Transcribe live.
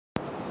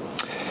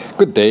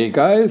Good day,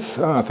 guys.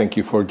 Thank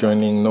you for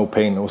joining No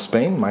Pain, No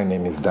Spain. My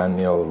name is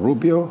Daniel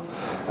Rubio.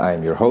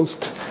 I'm your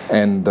host.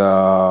 And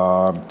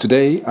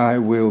today I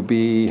will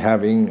be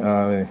having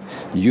a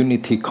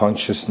unity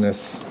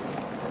consciousness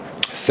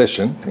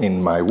session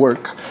in my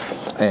work.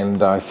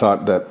 And I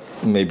thought that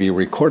maybe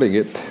recording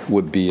it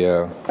would be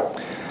a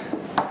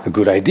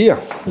good idea.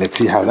 Let's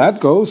see how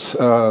that goes.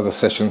 The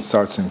session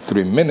starts in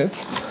 3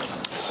 minutes.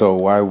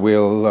 So I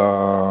will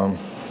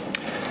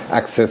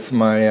access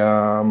my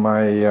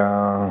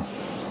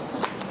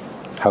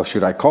how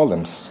should I call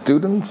them?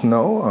 Students?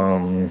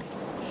 No,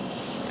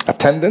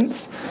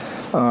 attendants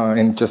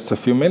in just a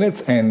few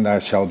minutes, and I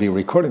shall be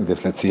recording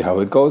this. Let's see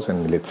how it goes,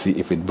 and let's see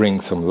if it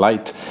brings some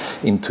light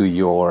into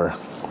your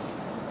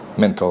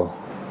mental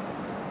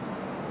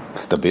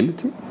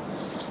stability.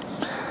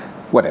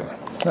 Whatever.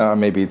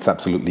 Maybe it's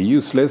absolutely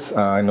useless.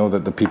 I know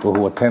that the people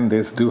who attend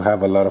this do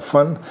have a lot of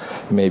fun.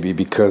 Maybe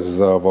because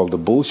of all the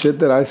bullshit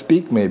that I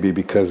speak. Maybe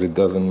because it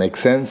doesn't make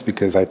sense.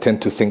 Because I tend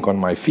to think on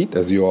my feet,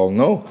 as you all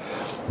know.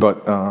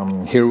 But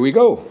here we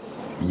go.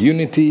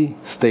 Unity,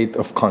 state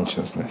of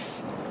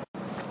consciousness.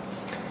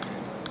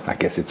 I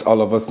guess it's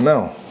all of us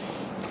now.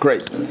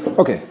 Great.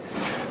 Okay.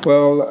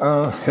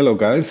 Well, hello,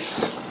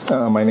 guys.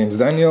 My name's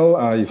Daniel.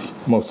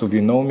 Most of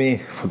you know me.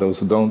 For those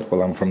who don't,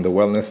 well, I'm from the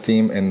wellness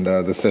team, and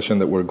the session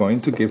that we're going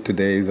to give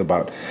today is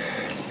about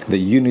the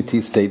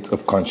unity state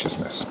of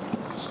consciousness.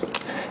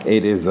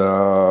 It is,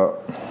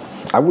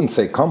 I wouldn't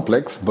say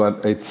complex,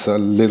 but it's a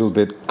little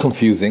bit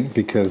confusing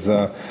because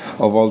of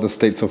all the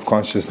states of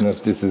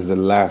consciousness, this is the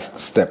last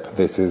step.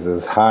 This is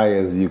as high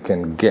as you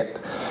can get.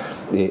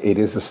 It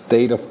is a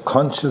state of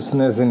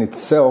consciousness in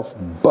itself,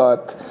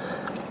 but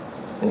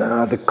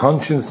the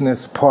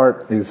consciousness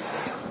part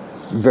is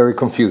very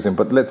confusing,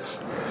 but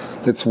let's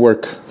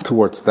work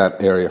towards that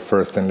area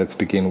first, and let's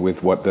begin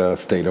with what the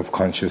state of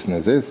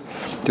consciousness is.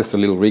 Just a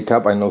little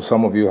recap. I know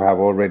some of you have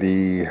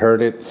already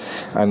heard it.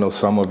 I know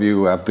some of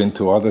you have been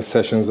to other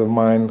sessions of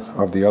mine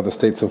of the other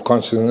states of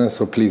consciousness,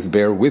 so please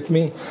bear with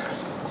me.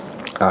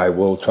 I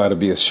will try to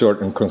be as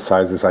short and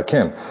concise as I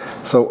can.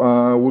 So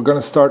we're going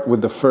to start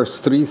with the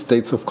first 3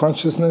 states of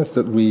consciousness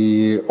that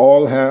we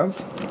all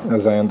have.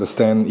 As I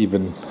understand,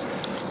 even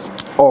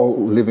all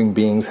living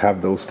beings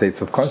have those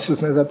states of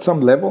consciousness at some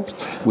level,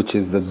 which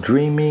is the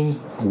dreaming,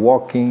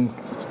 walking,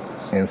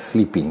 and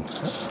sleeping.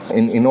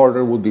 In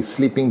order would be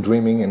sleeping,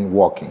 dreaming, and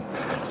walking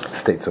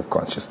states of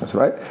consciousness,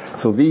 right?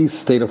 So these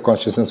state of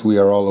consciousness we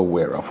are all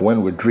aware of.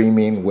 When we're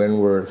dreaming, when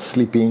we're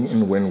sleeping,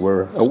 and when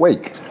we're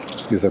awake.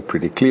 These are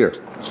pretty clear.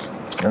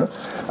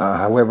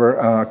 However,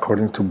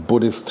 according to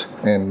Buddhist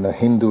and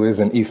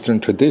Hinduism and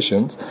Eastern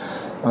traditions,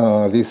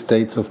 these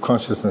states of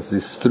consciousness,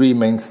 these 3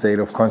 main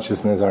states of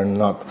consciousness are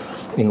not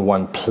in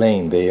one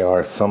plane. They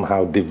are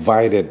somehow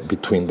divided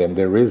between them.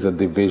 There is a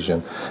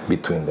division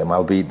between them,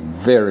 albeit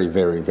very,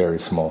 very, very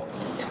small.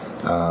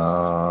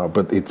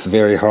 But it's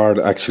very hard.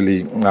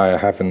 Actually, I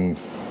haven't,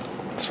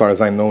 as far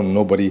as I know,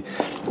 nobody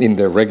in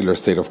their regular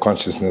state of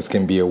consciousness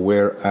can be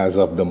aware as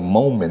of the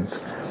moment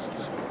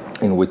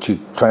in which you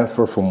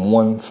transfer from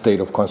one state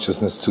of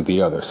consciousness to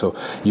the other. So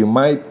you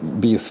might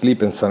be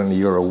asleep and suddenly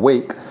you're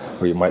awake,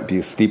 or you might be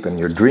asleep and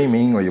you're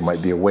dreaming, or you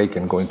might be awake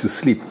and going to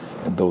sleep.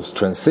 And those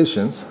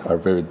transitions are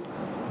very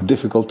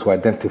difficult to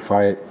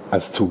identify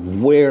as to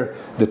where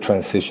the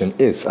transition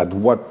is. At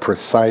what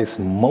precise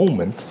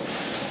moment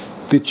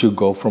did you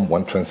go from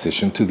one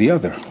transition to the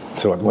other?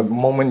 So at what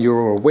moment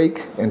you're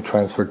awake and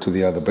transfer to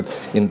the other. But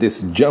in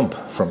this jump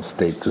from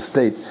state to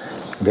state,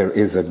 there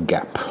is a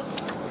gap.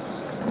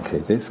 Okay,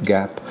 this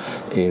gap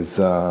is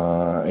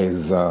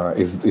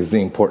the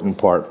important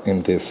part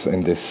in this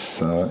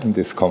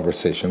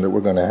conversation that we're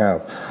going to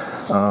have.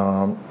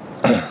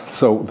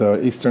 So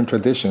the Eastern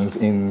traditions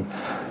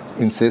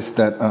insist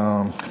that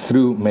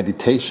through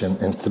meditation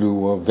and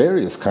through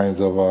various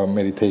kinds of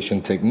meditation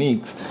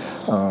techniques,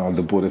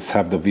 the Buddhists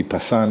have the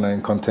vipassana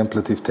and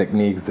contemplative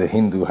techniques. The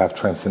Hindu have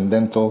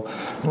transcendental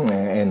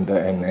and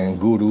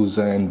gurus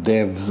and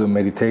devs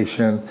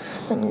meditation,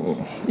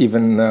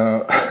 even.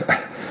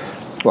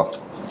 Well,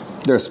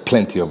 there's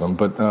plenty of them,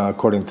 but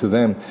according to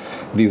them,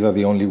 these are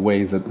the only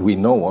ways that we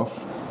know of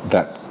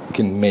that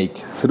can make,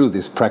 through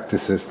these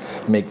practices,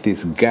 make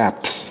these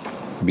gaps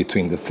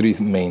between the 3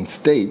 main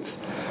states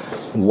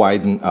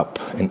widen up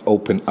and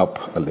open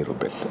up a little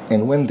bit.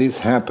 And when this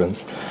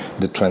happens,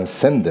 the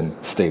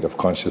transcendent state of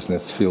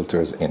consciousness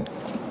filters in.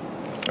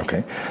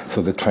 Okay?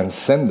 So the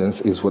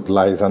transcendence is what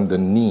lies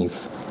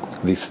underneath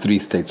these 3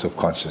 states of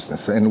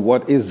consciousness. And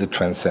what is the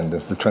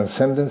transcendence? The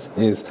transcendence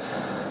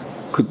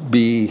could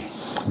be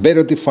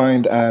better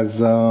defined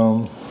as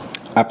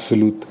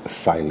absolute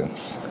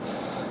silence.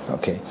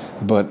 Okay,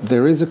 but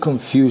there is a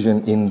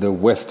confusion in the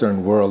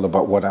Western world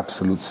about what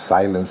absolute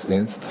silence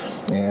is.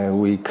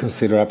 We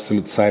consider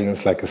absolute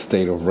silence like a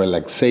state of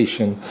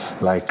relaxation,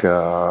 like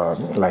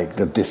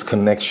the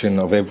disconnection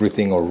of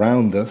everything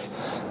around us,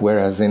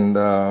 whereas in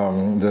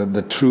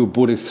the true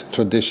Buddhist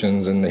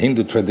traditions and the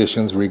Hindu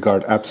traditions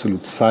regard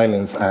absolute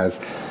silence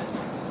as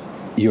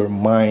your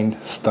mind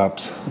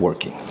stops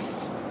working.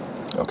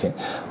 Okay,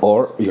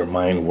 or your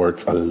mind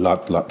works a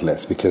lot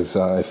less, because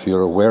if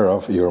you're aware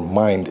of, your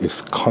mind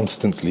is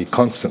constantly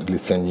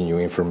sending you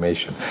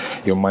information.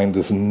 Your mind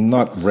does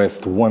not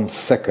rest 1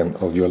 second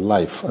of your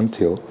life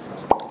until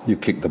you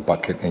kick the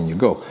bucket and you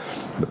go.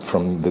 But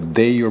from the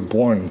day you're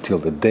born till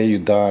the day you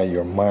die,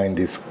 your mind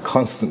is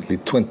constantly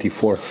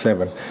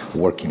 24/7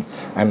 working,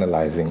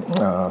 analyzing,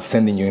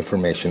 sending you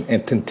information,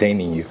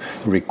 entertaining you,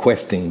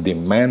 requesting,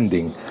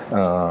 demanding,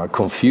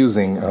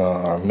 confusing,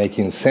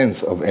 making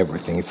sense of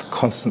everything. It's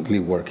constantly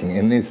working,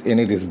 and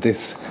it is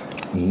this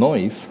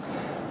noise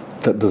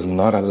that does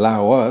not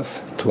allow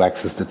us to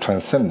access the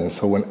transcendence.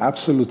 So when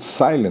absolute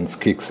silence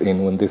kicks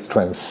in, when this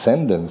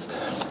transcendence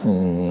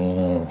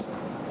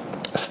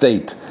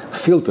state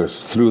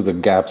filters through the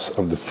gaps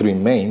of the three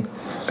main,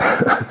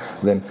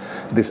 then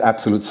this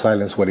absolute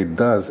silence, what it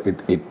does,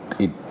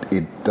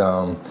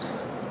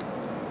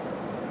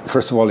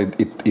 first of all,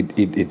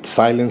 it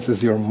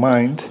silences your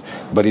mind,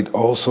 but it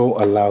also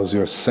allows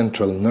your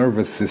central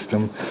nervous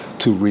system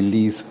to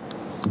release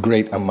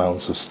great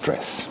amounts of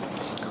stress.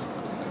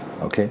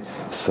 Okay,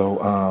 so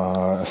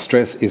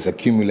stress is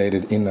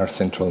accumulated in our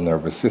central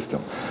nervous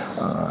system,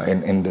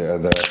 and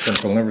the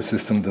central nervous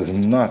system does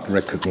not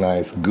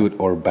recognize good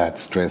or bad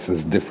stress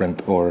as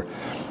different or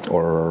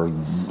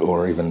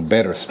even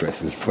better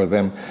stresses.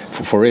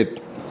 For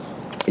it,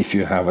 if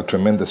you have a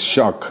tremendous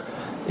shock,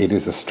 it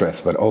is a stress.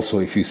 But also,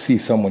 if you see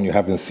someone you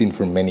haven't seen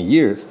for many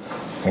years,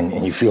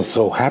 and you feel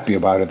so happy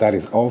about it, that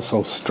is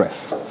also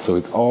stress. So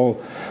it all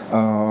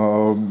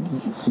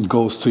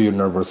goes to your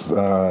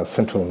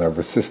central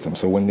nervous system.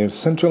 So when your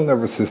central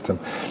nervous system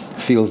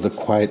feels the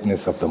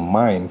quietness of the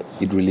mind,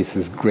 it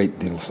releases great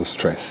deals of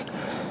stress.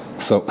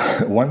 So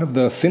one of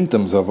the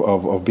symptoms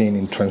of being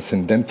in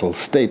transcendental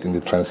state, in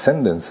the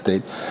transcendent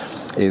state,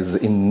 is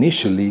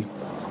initially,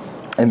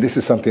 and this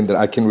is something that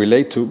I can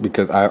relate to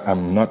because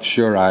I'm not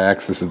sure I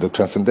accessed the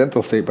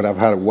transcendental state, but I've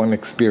had one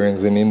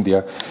experience in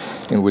India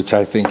in which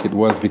I think it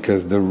was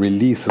because the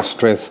release of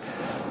stress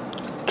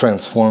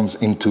transforms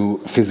into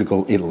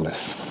physical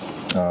illness.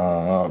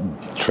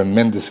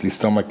 Tremendously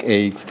stomach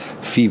aches,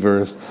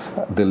 fevers,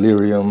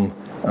 delirium,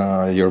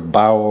 your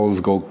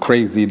bowels go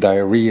crazy,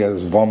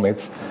 diarrheas,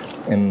 vomits.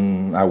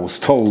 And I was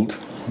told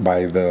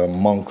by the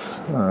monks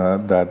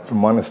that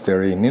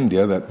monastery in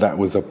India that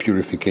was a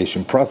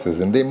purification process,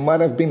 and they might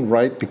have been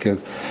right,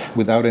 because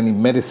without any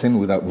medicine,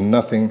 without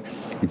nothing,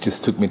 it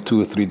just took me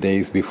 2 or 3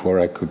 days before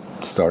I could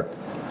start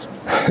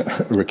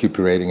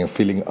recuperating and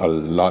feeling a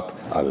lot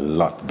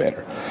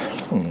better.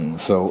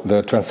 So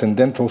the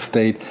transcendental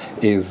state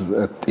is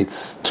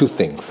it's two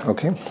things,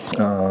 okay?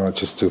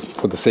 Just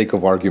for the sake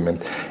of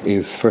argument,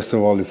 is first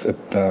of all is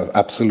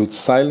absolute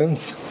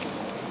silence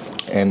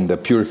and the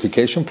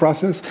purification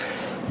process,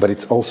 but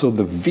it's also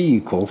the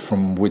vehicle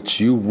from which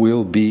you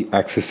will be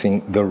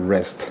accessing the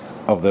rest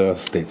of the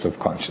states of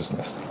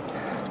consciousness.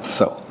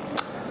 So,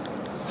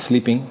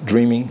 sleeping,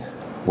 dreaming,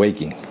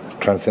 waking,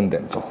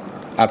 transcendental.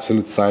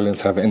 Absolute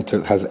silence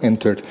has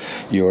entered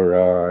your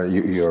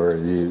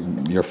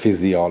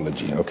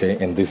physiology, okay?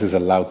 And this is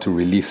allowed to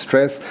release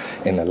stress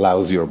and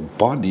allows your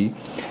body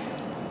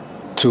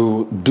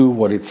to do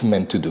what it's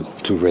meant to do,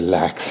 to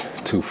relax,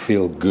 to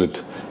feel good,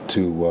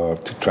 to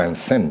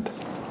transcend.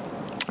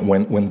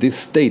 When this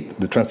state,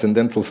 the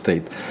transcendental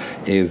state,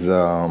 is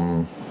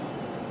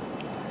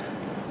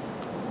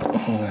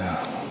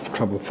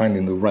trouble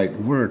finding the right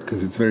word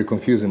because it's very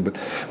confusing, but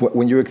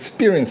when you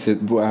experience it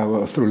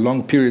through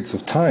long periods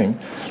of time,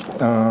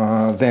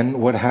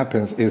 then what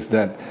happens is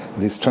that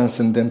this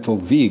transcendental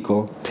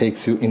vehicle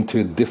takes you into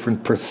a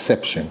different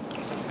perception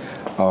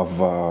of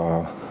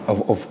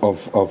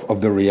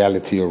the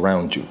reality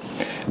around you.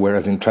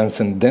 Whereas in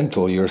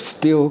transcendental, you're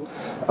still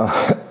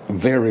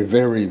very,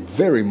 very,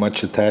 very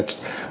much attached,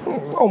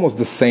 almost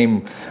the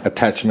same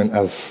attachment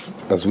as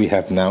we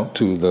have now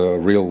to the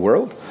real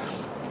world.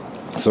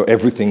 So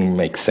everything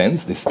makes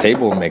sense. This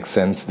table makes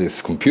sense.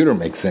 This computer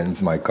makes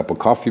sense. My cup of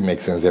coffee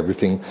makes sense.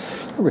 Everything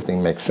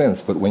makes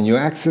sense. But when you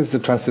access the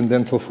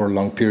transcendental for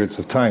long periods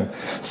of time,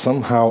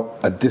 somehow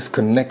a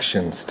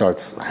disconnection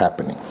starts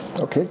happening.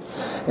 Okay,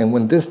 and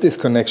when this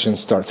disconnection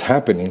starts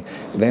happening,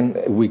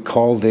 then we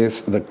call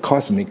this the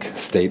cosmic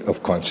state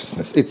of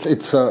consciousness. It's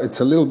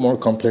a little more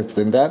complex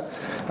than that.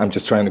 I'm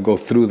just trying to go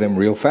through them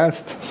real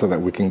fast so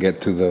that we can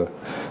get to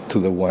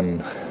the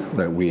one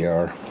that we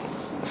are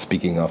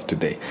speaking of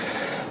today.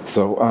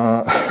 So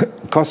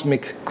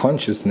cosmic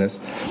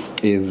consciousness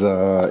is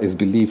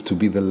believed to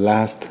be the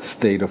last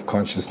state of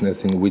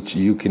consciousness in which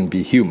you can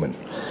be human.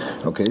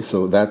 Okay,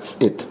 so that's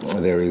it.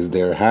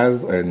 There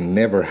has or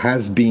never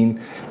has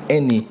been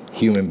any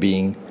human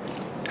being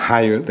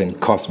higher than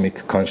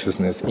cosmic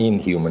consciousness in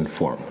human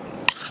form.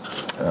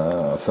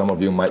 Some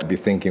of you might be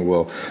thinking,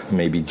 well,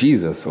 maybe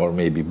Jesus, or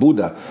maybe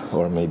Buddha,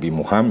 or maybe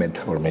Muhammad,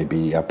 or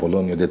maybe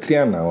Apollonio de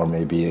Triana, or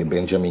maybe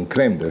Benjamin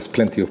Creme. There's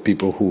plenty of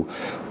people who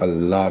a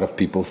lot of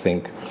people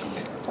think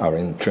are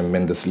in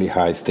tremendously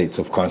high states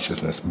of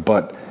consciousness.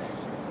 But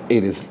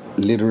it is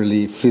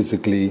literally,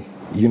 physically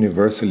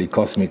universally,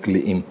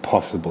 cosmically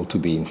impossible to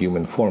be in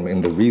human form.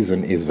 And the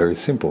reason is very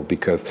simple,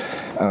 because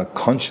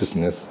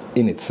consciousness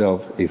in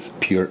itself is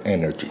pure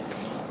energy.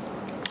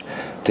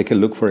 Take a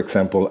look, for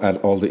example,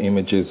 at all the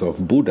images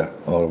of Buddha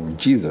or of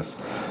Jesus.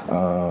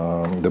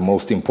 The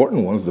most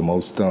important ones, the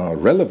most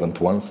relevant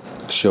ones,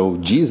 show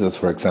Jesus,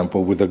 for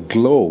example, with a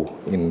glow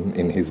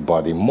in his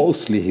body,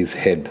 mostly his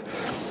head.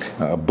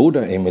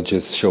 Buddha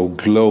images show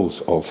glows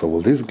also.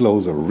 Well, these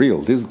glows are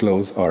real. These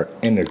glows are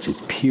energy,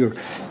 pure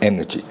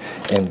energy.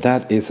 And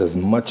that is as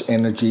much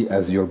energy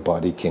as your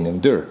body can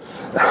endure.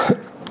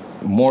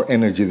 More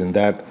energy than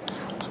that,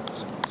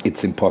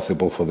 it's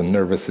impossible for the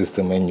nervous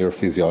system and your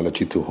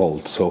physiology to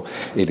hold. So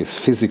it is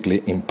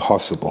physically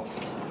impossible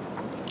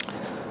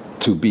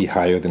to be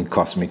higher than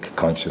cosmic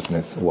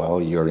consciousness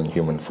while you're in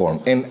human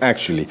form. And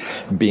actually,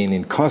 being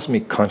in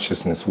cosmic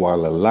consciousness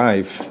while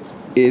alive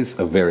is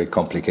a very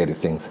complicated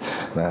thing.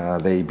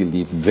 They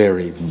believe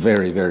very,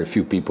 very, very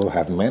few people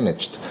have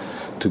managed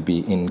to be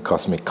in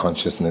cosmic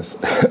consciousness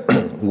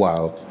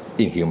while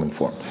in human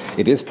form.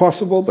 It is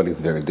possible, but it's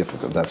very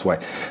difficult. That's why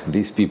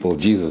these people,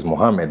 Jesus,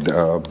 Muhammad,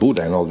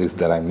 Buddha, and all these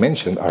that I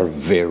mentioned, are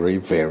very,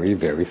 very,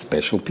 very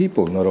special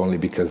people. Not only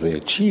because they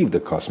achieved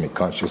the cosmic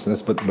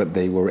consciousness, but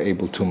they were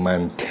able to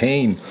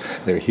maintain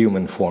their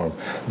human form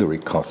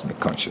during cosmic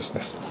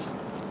consciousness.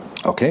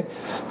 Okay,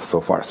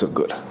 so far so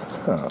good.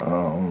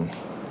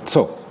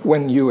 So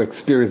when you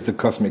experience the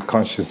cosmic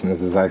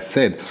consciousness, as I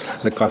said,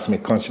 the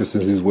cosmic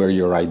consciousness is where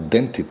your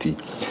identity,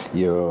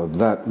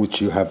 that which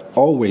you have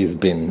always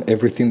been,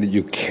 everything that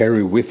you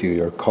carry with you,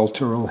 your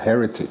cultural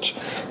heritage,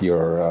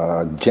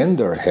 your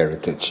gender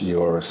heritage,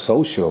 your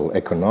social,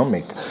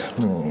 economic,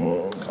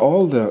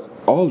 all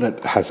that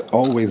has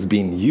always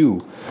been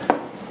you,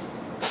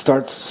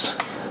 starts,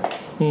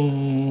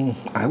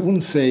 I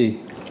wouldn't say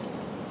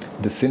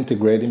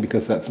disintegrating,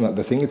 because that's not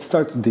the thing. It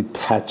starts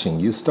detaching.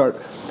 You start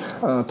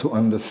to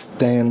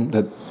understand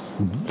that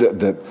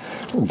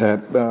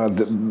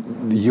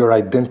your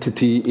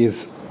identity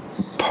is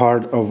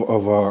part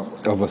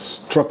of a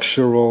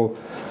structural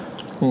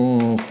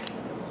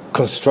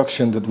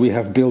construction that we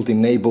have built,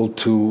 enabled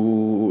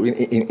to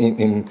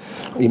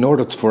in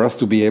order for us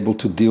to be able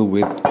to deal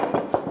with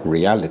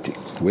reality,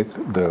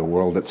 with the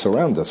world that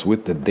surrounds us,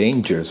 with the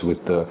dangers,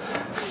 with the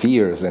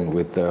fears, and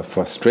with the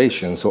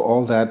frustration. So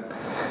all that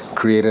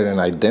created an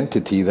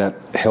identity that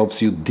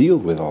helps you deal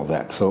with all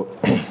that. So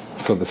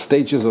the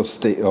stages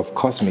of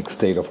cosmic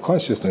state of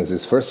consciousness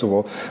is, first of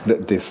all,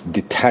 this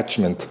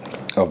detachment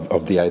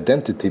of the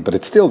identity, but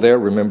it's still there.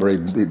 Remember,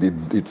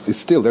 it's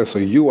still there. So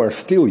you are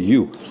still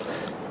you.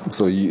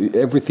 So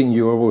everything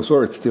you always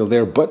were, it's still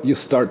there. But you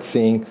start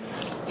seeing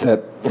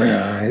that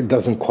it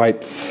doesn't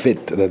quite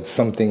fit. That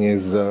something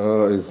is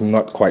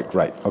not quite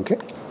right. Okay,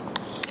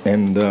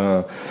 and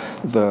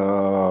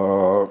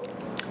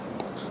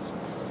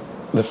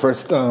the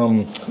first,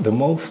 the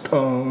most,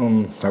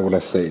 how would I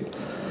say,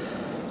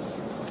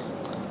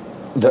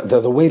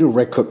 the way to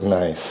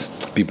recognize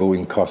people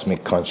in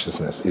cosmic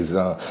consciousness is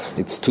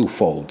it's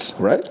twofold,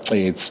 right?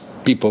 It's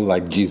people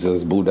like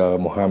Jesus, Buddha,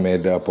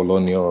 Muhammad,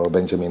 Apollonio,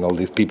 Benjamin, all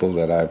these people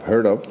that I've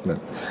heard of,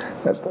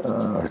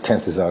 that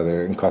chances are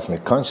they're in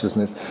cosmic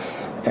consciousness,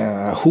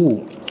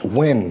 who,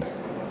 when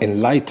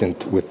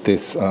enlightened with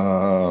this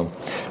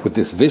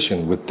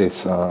vision, with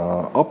this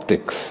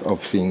optics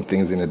of seeing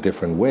things in a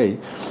different way,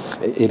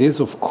 it is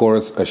of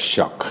course a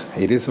shock.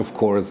 It is of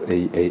course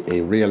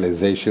a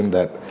realization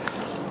that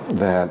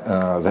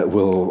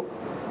will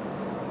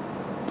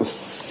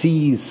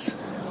cease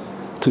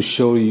to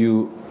show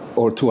you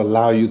or to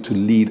allow you to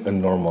lead a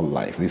normal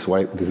life. This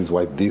is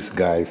why these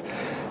guys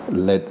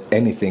led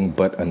anything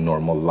but a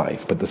normal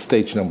life. But the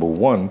stage number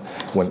one,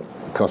 when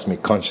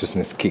cosmic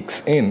consciousness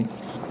kicks in,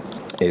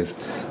 is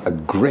a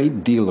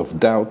great deal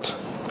of doubt,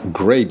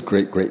 great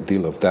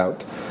deal of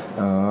doubt,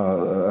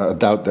 a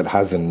doubt that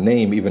has a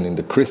name. Even in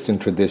the Christian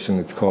tradition,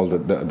 it's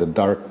called the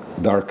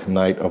dark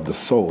night of the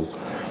soul,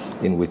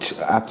 in which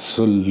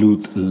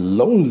absolute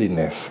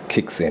loneliness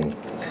kicks in.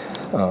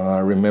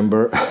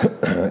 Remember,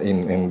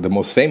 in the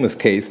most famous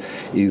case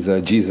is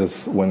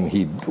Jesus, when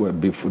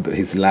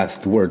his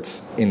last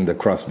words in the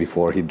cross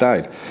before he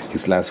died.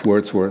 His last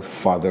words were,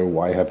 "Father,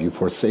 why have you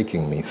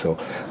forsaken me?" So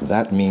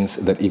that means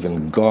that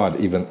even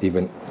God,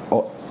 even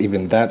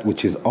that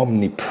which is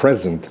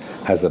omnipresent,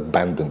 has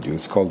abandoned you.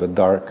 It's called the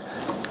dark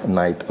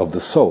night of the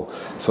soul.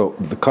 So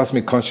the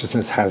cosmic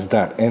consciousness has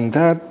that, and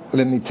that,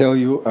 let me tell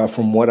you,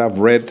 from what I've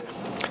read,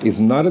 is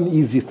not an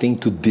easy thing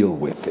to deal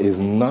with. Is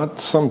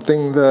not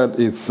something that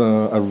is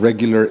a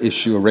regular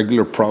issue, a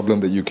regular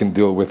problem that you can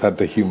deal with at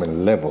the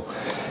human level.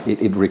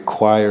 It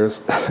requires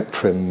a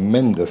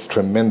tremendous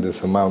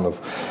amount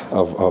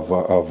of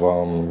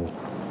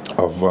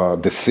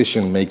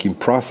decision-making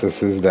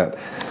processes that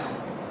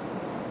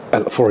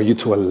for you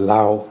to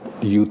allow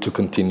you to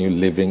continue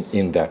living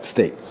in that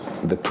state.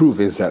 The proof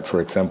is that, for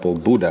example,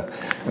 Buddha,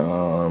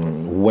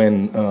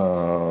 when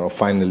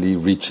finally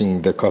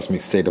reaching the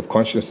cosmic state of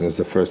consciousness,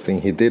 the first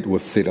thing he did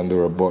was sit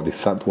under a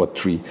bodhisattva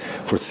tree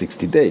for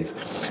 60 days.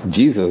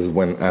 Jesus,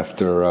 when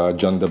after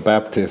John the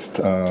Baptist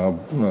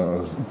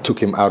took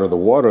him out of the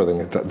water,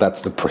 then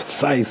that's the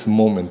precise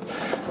moment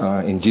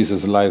in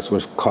Jesus' life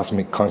where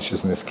cosmic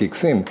consciousness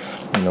kicks in.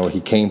 He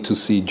came to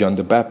see John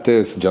the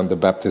Baptist. John the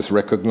Baptist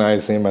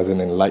recognized him as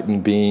an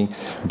enlightened being,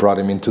 brought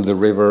him into the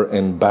river,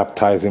 and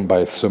baptized him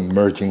by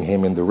submerging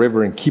him in the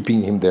river and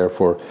keeping him there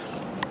for,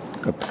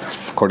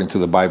 according to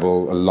the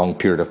Bible, a long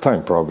period of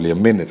time, probably a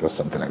minute or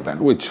something like that,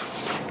 which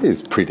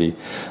is pretty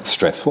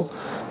stressful.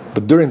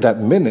 But during that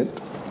minute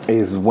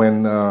is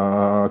when,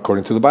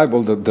 according to the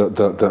Bible,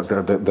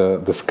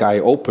 the sky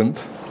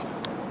opened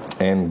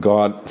and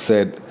God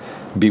said,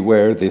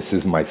 "Beware, this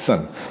is my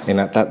son." And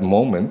at that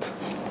moment,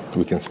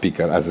 we can speak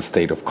as a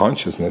state of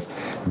consciousness,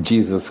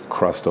 Jesus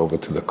crossed over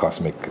to the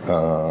cosmic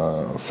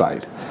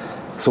side.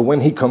 So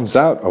when he comes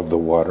out of the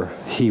water,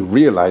 he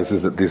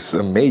realizes that this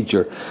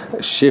major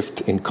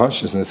shift in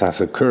consciousness has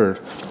occurred.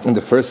 And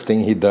the first thing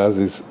he does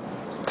is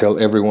tell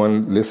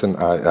everyone, listen,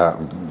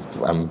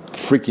 I'm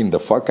freaking the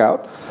fuck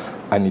out.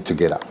 I need to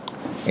get out.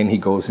 And he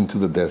goes into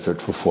the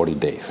desert for 40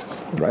 days,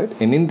 right?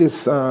 And in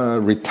this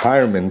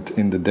retirement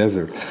in the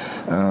desert,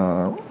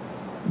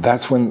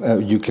 that's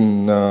when you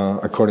can,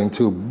 according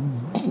to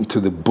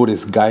the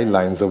Buddhist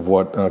guidelines of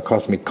what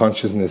cosmic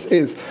consciousness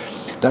is,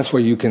 that's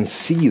where you can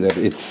see that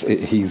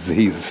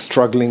he's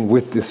struggling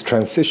with this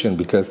transition,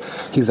 because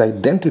his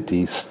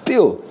identity is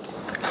still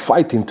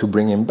fighting to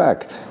bring him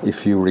back.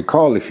 If you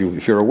recall, if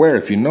you're aware,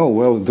 if you know,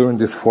 well, during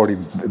these 40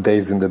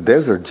 days in the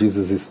desert,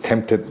 Jesus is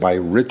tempted by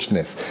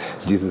richness.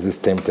 Jesus is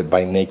tempted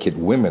by naked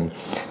women.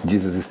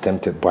 Jesus is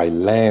tempted by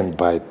land,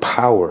 by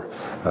power.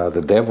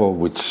 The devil,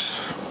 which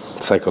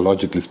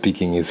psychologically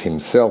speaking is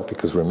himself,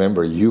 because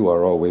remember, you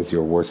are always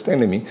your worst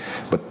enemy,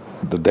 but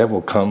the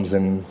devil comes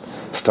and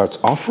starts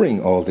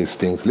offering all these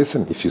things.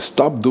 Listen, if you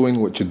stop doing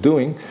what you're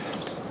doing,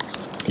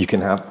 you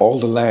can have all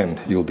the land.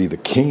 You'll be the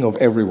king of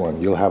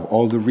everyone. You'll have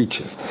all the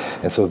riches.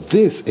 And so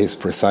this is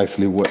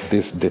precisely what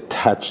this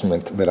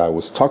detachment that I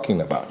was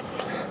talking about,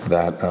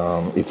 that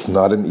it's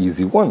not an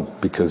easy one,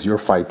 because you're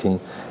fighting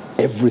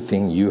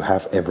everything you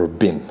have ever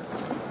been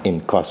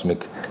in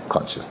cosmic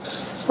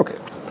consciousness. Okay.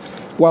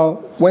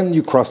 Well, when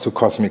you cross to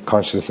cosmic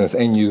consciousness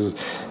and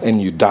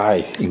you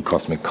die in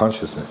cosmic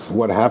consciousness,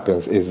 what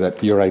happens is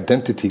that your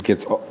identity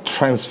gets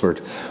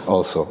transferred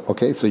also.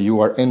 Okay, so you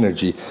are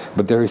energy,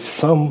 but there is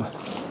some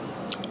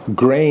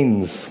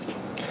grains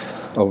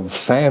of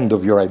sand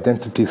of your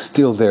identity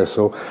still there.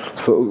 So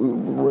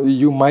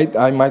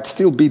I might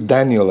still be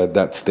Daniel at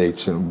that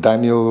stage,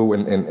 Daniel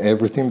and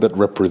everything that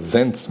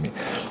represents me.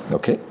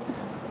 Okay.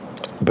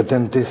 But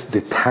then this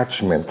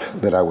detachment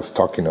that I was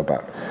talking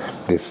about,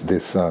 this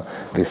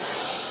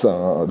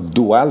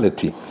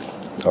duality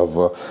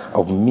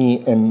of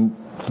me and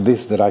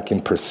this that I can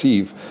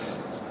perceive,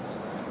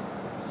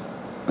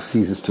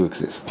 ceases to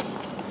exist.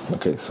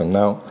 Okay, so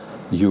now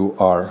you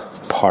are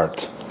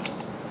part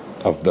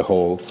of the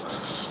whole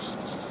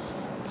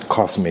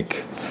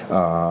cosmic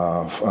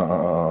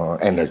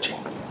energy.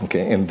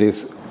 Okay, and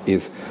this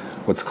is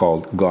what's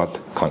called God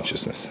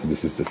consciousness.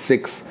 This is the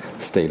sixth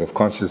state of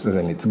consciousness,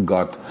 and it's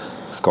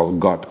called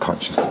God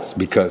consciousness,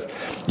 because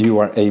you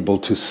are able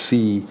to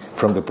see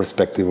from the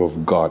perspective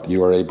of God.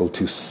 You are able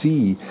to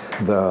see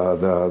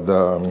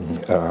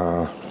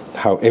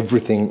how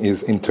everything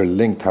is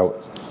interlinked, how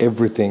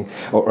everything,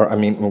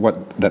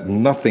 that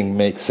nothing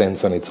makes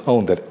sense on its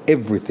own, that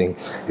everything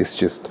is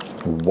just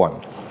one.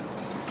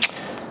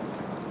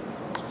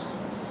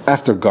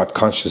 After God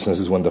consciousness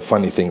is when the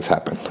funny things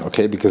happen,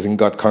 okay? Because in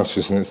God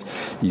consciousness,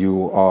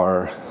 you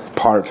are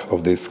part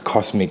of this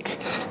cosmic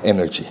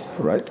energy,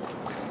 right?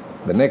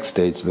 The next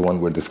stage, the one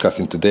we're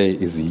discussing today,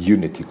 is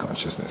unity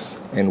consciousness.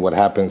 And what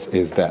happens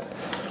is that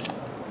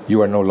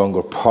you are no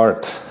longer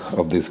part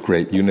of these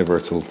great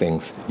universal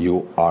things.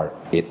 You are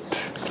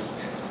it.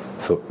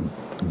 So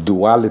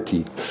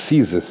duality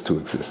ceases to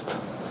exist.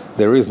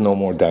 There is no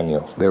more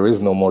Daniel. There is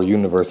no more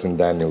universe in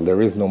Daniel.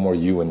 There is no more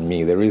you and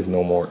me. There is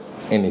no more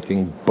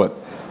anything but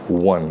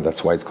one.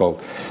 That's why it's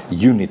called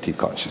unity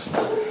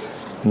consciousness.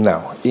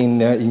 Now,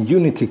 in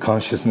unity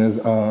consciousness,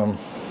 a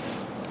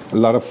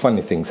lot of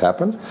funny things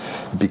happen,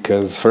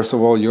 because first of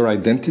all, your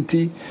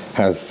identity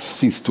has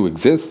ceased to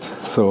exist,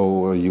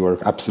 so you are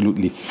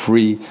absolutely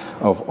free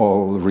of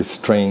all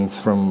restraints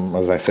from,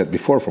 as I said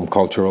before, from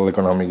cultural,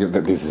 economic.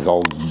 This is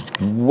all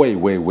way,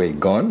 way, way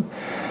gone,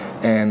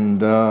 and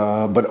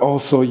but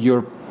also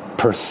your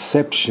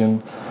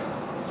perception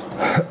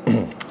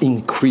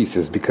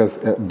increases, because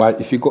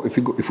if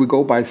we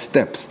go by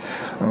steps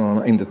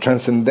in the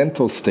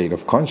transcendental state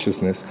of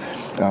consciousness,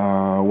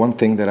 one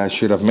thing that I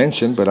should have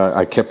mentioned, but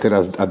I kept it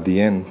at the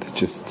end,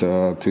 just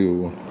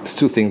it's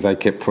two things I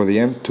kept for the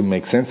end to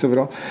make sense of it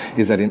all,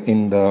 is that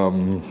in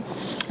the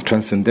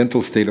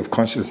transcendental state of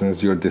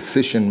consciousness, your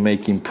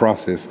decision-making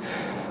process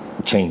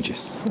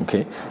changes,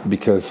 okay?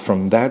 Because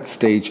from that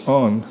stage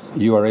on,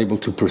 you are able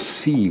to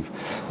perceive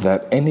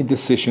that any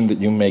decision that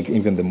you make,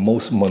 even the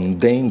most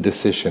mundane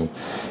decision,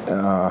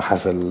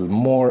 has a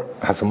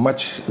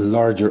much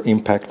larger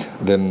impact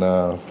than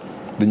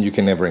you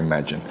can ever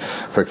imagine.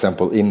 For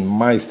example, in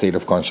my state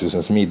of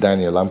consciousness, me,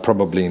 Daniel, I'm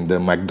probably in the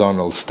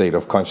McDonald's state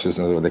of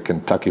consciousness or the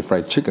Kentucky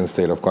Fried Chicken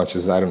state of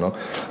consciousness, I don't know.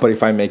 But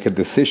if I make a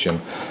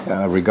decision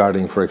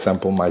regarding, for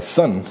example, my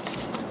son,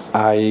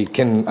 I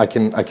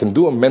can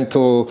do a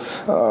mental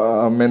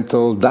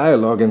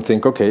dialogue and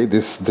think, okay,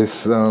 this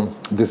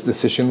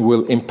decision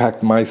will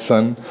impact my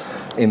son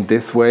in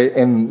this way,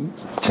 and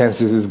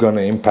chances is going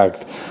to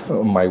impact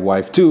my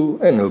wife too,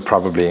 and it'll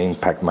probably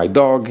impact my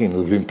dog, and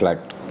it'll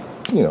impact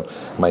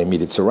my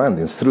immediate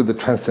surroundings. Through the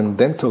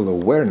transcendental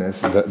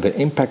awareness, the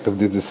impact of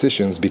these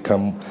decisions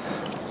become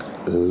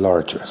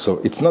larger. So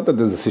it's not that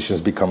the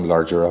decisions become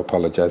larger, I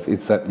apologize,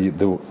 it's that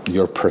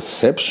your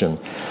perception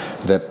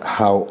that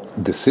how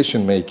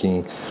decision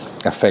making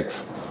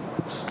affects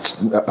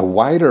a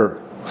wider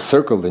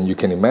circle than you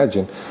can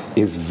imagine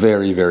is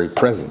very, very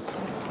present.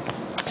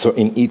 So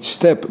in each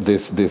step,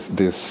 this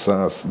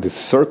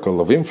circle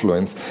of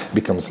influence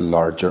becomes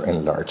larger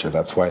and larger.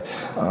 That's why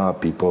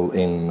people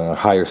in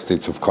higher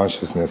states of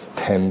consciousness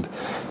tend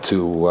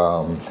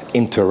to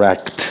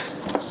interact,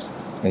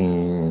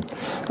 and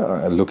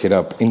look it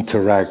up,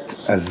 interact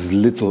as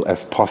little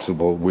as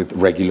possible with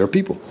regular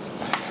people.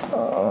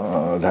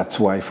 That's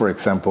why, for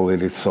example,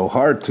 it is so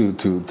hard to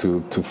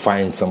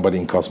find somebody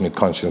in cosmic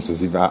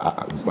consciousness.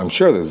 I'm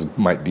sure there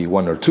might be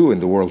one or two in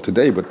the world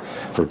today, but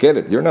forget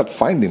it. You're not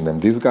finding them.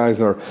 These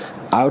guys are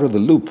out of the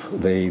loop.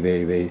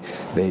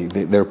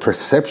 Their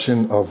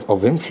perception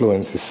of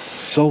influence is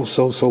so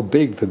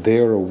big that they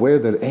are aware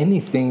that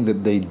anything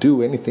that they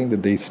do, anything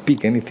that they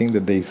speak, anything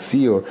that they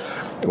see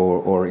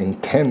or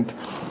intend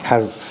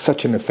has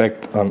such an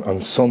effect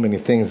on so many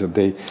things that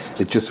they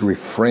just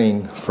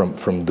refrain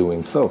from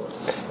doing so.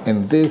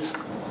 And this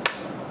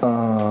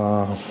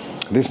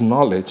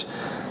knowledge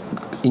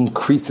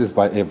increases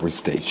by every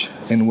stage.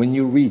 And when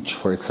you reach,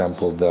 for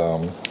example,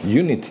 the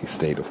unity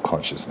state of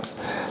consciousness,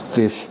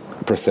 this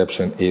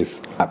perception is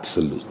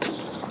absolute.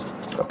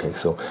 Okay,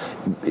 so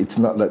it's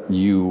not that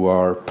you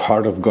are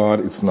part of God,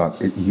 it's not,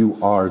 you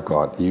are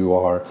God. You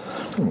are,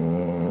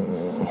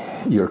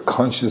 your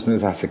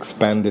consciousness has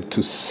expanded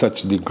to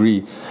such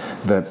degree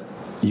that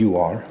you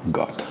are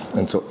God.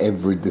 And so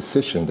every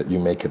decision that you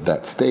make at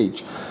that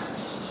stage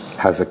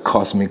has a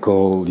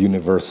cosmical,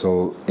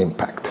 universal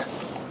impact.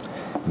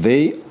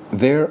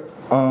 They're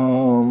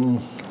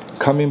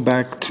coming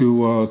back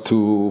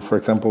to, for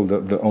example,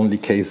 the only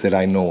case that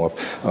I know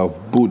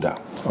of Buddha.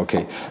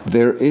 Okay,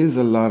 there is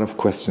a lot of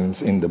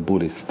questions in the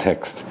Buddhist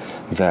text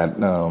that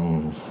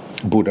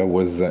Buddha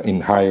was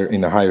in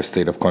a higher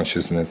state of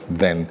consciousness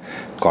than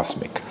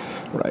cosmic,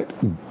 right?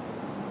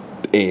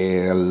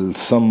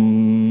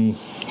 Some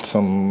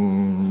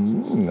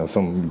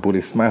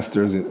Buddhist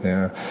masters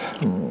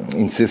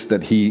insist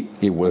that he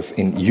was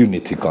in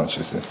unity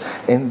consciousness,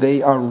 and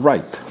they are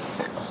right.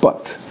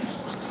 But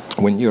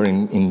when you're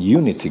in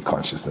unity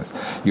consciousness,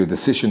 your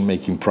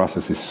decision-making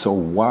process is so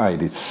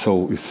wide, it's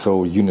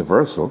so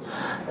universal,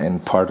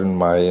 and pardon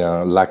my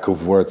lack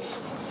of words,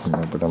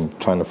 but I'm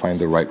trying to find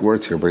the right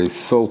words here. But it's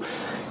so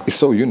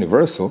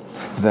universal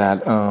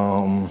that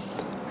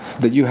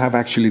that you have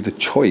actually the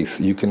choice.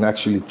 You can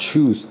actually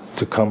choose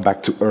to come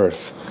back to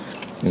Earth,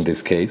 in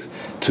this case,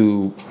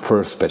 for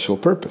a special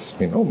purpose.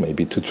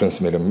 Maybe to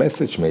transmit a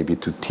message, maybe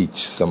to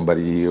teach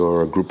somebody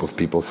or a group of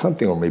people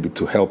something, or maybe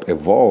to help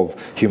evolve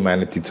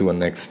humanity to a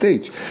next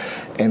stage.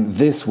 And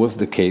this was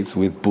the case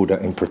with Buddha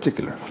in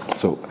particular.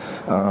 So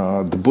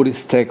the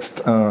Buddhist texts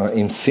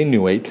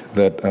insinuate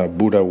that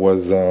Buddha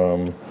was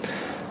a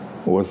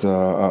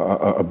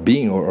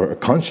being or a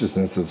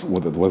consciousness that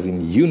was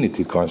in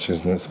unity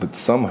consciousness, but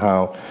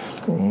somehow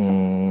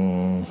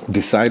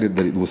decided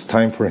that it was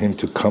time for him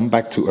to come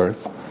back to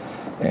Earth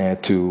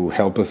to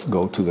help us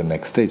go to the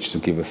next stage, to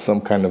give us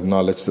some kind of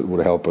knowledge that would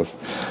help us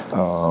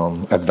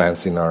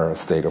advance in our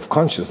state of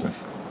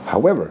consciousness.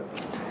 However,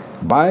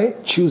 by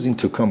choosing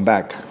to come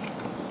back,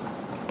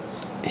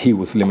 he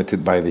was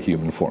limited by the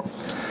human form.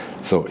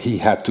 So he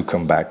had to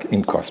come back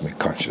in cosmic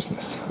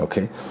consciousness,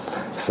 okay?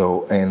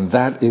 So, and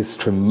that is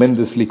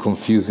tremendously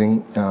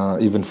confusing,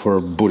 even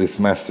for Buddhist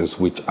masters,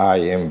 which I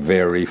am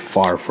very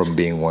far from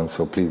being one,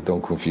 so please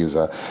don't confuse.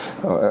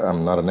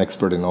 I'm not an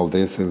expert in all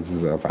this.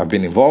 I've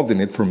been involved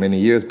in it for many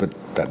years, but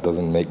that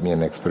doesn't make me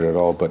an expert at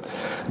all. But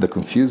the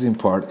confusing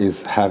part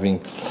is having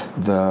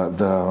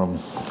the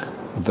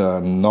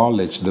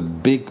knowledge, the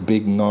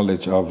big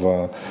knowledge of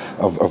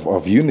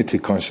unity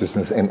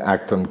consciousness and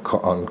act on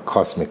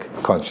cosmic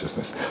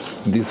consciousness.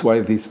 This is why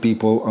these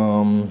people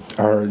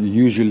are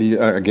usually,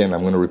 again,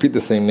 I'm going to repeat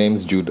the same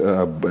names,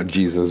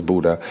 Jesus,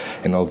 Buddha,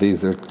 and all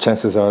these.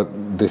 Chances are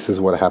this is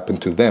what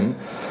happened to them.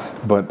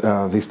 But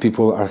these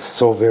people are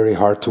so very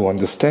hard to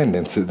understand,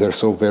 and so they're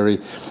so very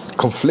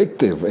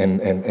conflictive and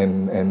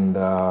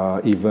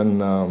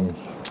even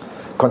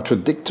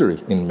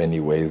contradictory in many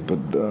ways, but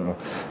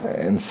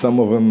and some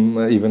of them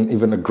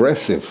even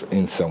aggressive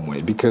in some way,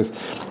 because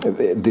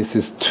this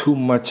is too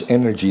much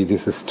energy,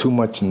 this is too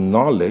much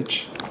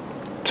knowledge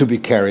to be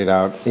carried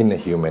out in a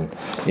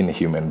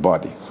human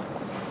body.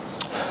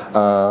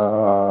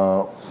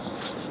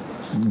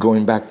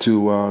 Going back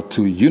to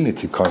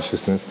unity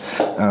consciousness,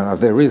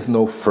 there is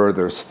no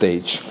further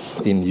stage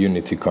in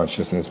unity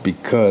consciousness,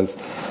 because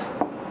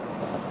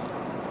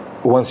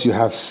once you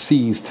have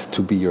ceased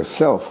to be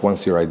yourself,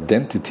 once your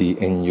identity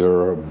and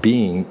your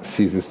being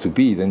ceases to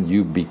be, then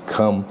you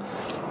become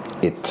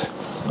it.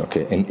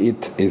 Okay, and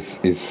it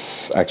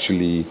is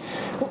actually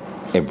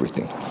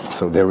everything.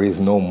 So there is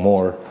no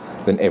more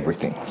than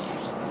everything.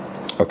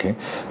 Okay,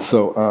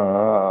 so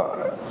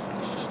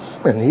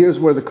and here's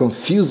where the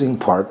confusing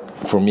part,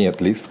 for me at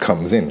least,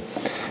 comes in,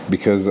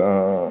 because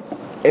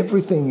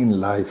everything in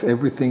life,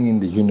 everything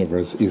in the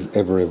universe is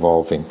ever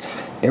evolving.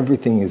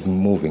 Everything is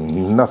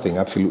moving. Nothing,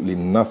 absolutely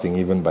nothing,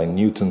 even by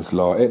Newton's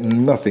law,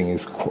 nothing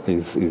is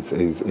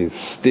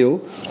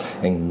still,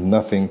 and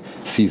nothing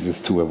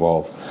ceases to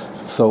evolve.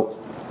 So,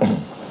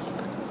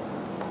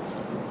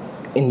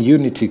 in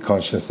unity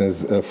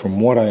consciousness, from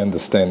what I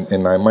understand,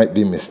 and I might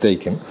be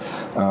mistaken,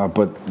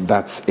 but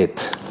that's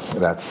it.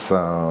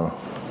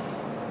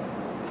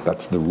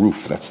 That's the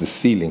roof, that's the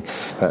ceiling.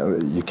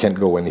 You can't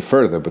go any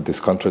further, but this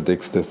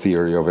contradicts the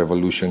theory of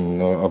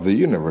evolution of the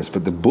universe.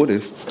 But the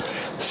Buddhists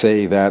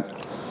say that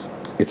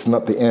it's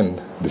not the end,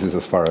 this is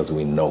as far as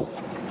we know.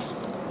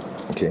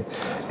 Okay,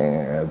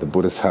 the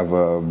Buddhists have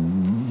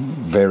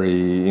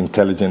very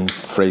intelligent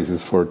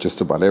phrases for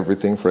just about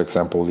everything. For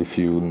example, if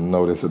you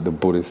notice that the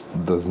Buddhists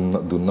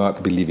do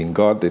not believe in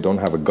God, they don't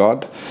have a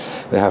God.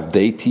 They have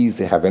deities,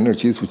 they have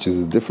energies, which is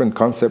a different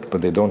concept,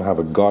 but they don't have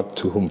a God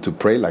to whom to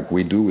pray like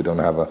we do. We don't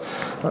have a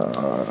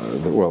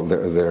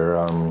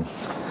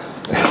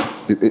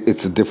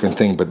it's a different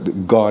thing,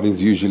 but God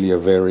is usually a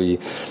very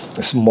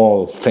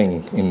small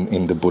thing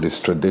in the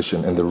Buddhist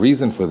tradition. And the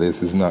reason for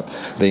this is not,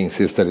 they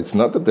insist that it's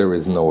not that there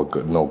is no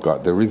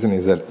God. The reason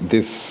is that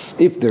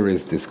if there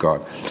is this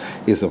God,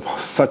 is of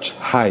such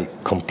high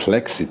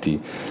complexity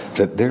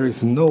that there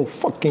is no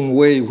fucking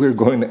way we're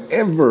going to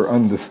ever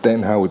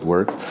understand how it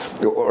works,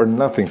 or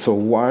nothing. So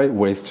why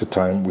waste your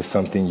time with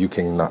something you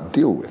cannot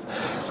deal with?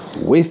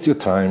 Waste your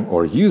time,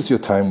 or use your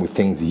time, with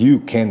things you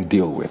can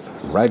deal with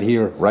right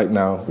here, right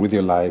now, with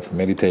your life.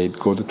 Meditate,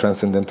 go to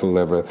transcendental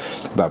level,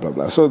 blah blah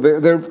blah. So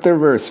they're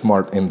very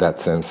smart in that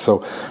sense.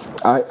 So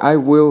I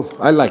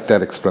like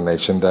that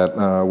explanation, that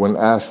when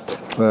asked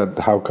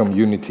how come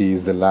unity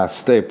is the last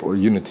step, or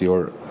unity,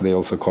 or they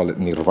also call it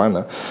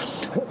nirvana,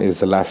 is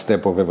the last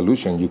step of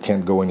evolution, you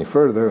can't go any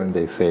further, and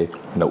they say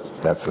no,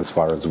 that's as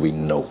far as we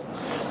know.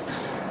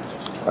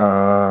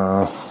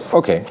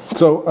 Okay,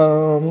 so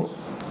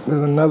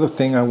there's another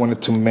thing I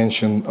wanted to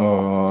mention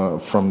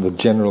from the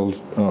general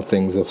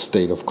things of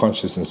state of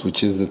consciousness,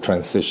 which is the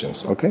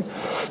transitions, okay?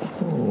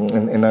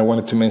 And I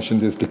wanted to mention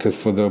this because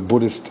for the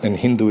Buddhist and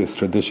Hinduist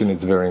tradition,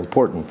 it's very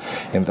important,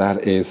 and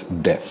that is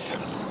death.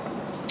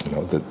 You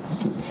know, to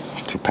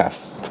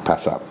pass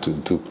out, to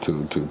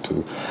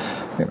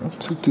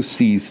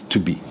cease to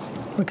be.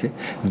 Okay,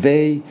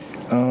 they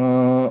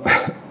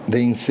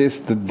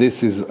insist that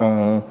this is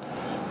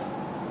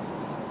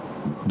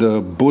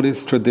the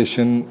Buddhist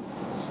tradition.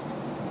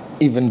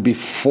 Even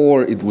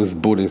before it was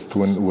Buddhist,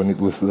 when it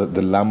was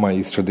the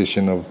Lamaist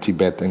tradition of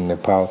Tibet and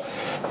Nepal,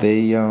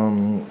 they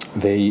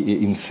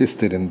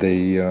insisted, and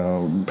they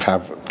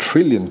have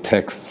trillion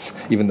texts.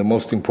 Even the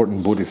most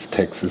important Buddhist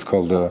text is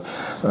called the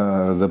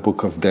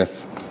Book of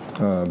Death,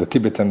 the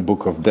Tibetan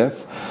Book of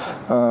Death,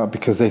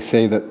 because they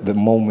say that the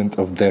moment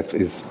of death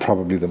is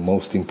probably the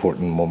most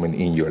important moment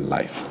in your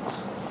life,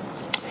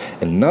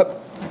 and not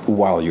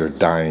while you're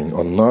dying,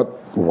 or not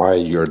why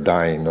you're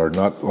dying, or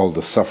not all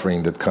the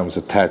suffering that comes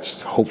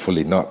attached,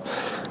 hopefully not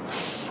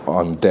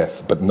on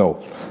death, but no,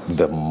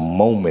 the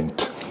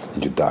moment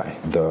you die,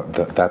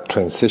 that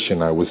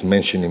transition I was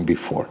mentioning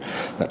before,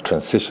 that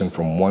transition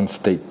from one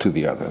state to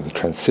the other, the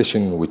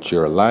transition in which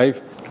you're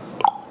alive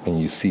and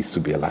you cease to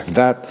be alive.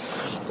 That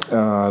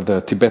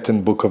the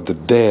Tibetan Book of the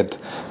Dead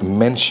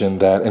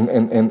mentioned that,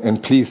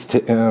 and please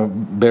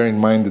bear in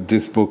mind that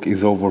this book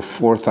is over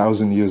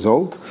 4,000 years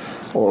old,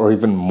 or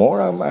even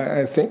more,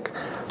 I think.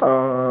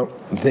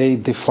 They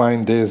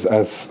define this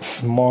as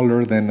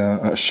smaller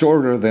than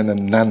shorter than a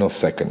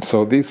nanosecond.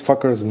 So these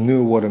fuckers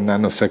knew what a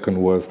nanosecond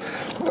was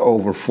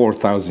over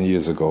 4,000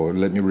 years ago.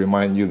 Let me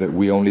remind you that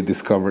we only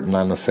discovered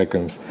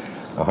nanoseconds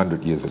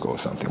 100 years ago or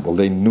something. Well,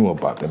 they knew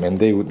about them, and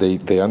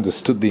they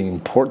understood the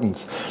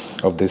importance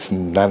of this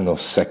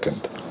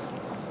nanosecond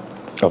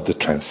of the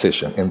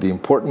transition. And the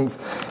importance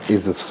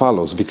is as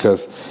follows,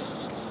 because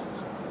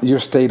your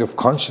state of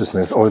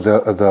consciousness, or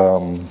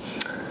the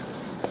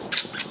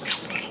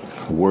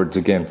words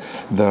again,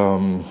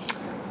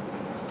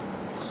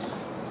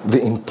 the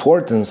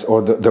importance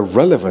or the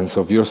relevance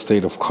of your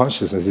state of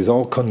consciousness is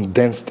all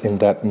condensed in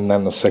that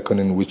nanosecond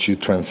in which you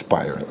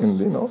transpire,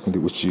 in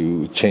which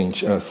you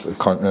change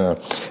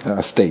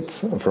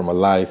states from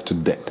alive to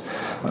dead.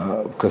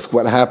 Because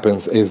what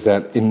happens is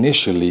that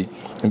initially,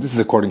 and this is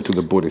according to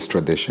the Buddhist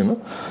tradition,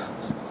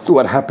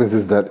 what happens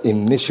is that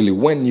initially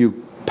when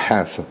you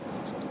pass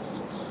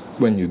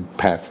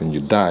and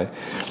you die,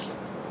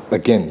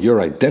 again,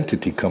 your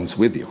identity comes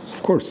with you,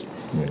 of course.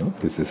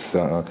 This is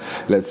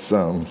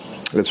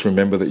let's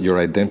remember that your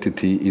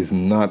identity is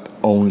not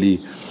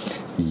only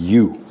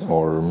you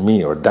or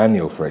me or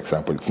Daniel, for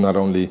example. It's not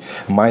only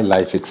my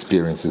life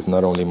experience, it's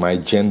not only my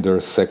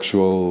gender,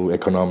 sexual,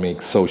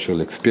 economic,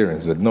 social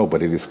experience,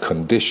 but it is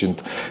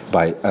conditioned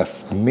by a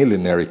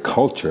millenary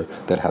culture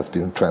that has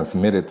been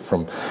transmitted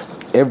from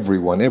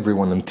everyone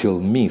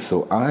until me.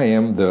 So I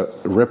am the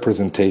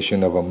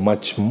representation of a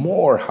much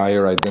more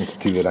higher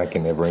identity that I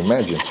can ever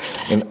imagine.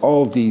 And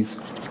all these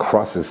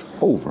crosses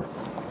over,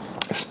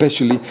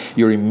 especially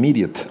your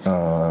immediate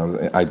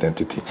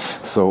identity.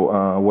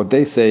 So what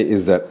they say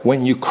is that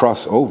when you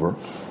cross over,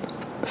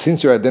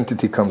 since your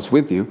identity comes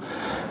with you,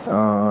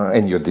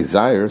 and your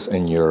desires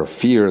and your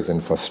fears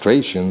and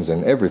frustrations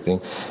and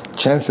everything,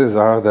 chances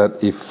are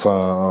that if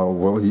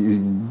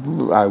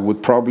I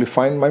would probably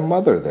find my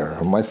mother there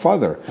or my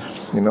father,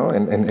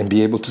 and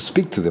be able to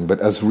speak to them, but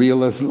as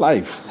real as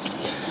life.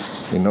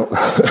 And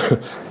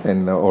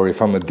or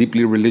if I'm a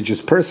deeply religious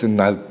person,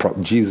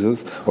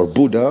 Jesus or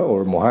Buddha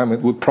or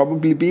Muhammad would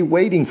probably be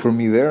waiting for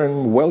me there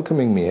and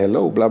welcoming me.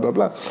 Hello, blah, blah,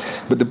 blah.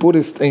 But the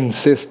Buddhists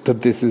insist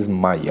that this is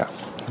Maya.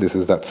 This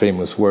is that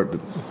famous word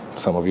that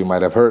some of you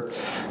might have heard,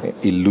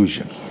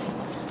 illusion.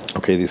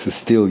 Okay, this is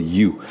still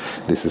you.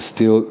 This is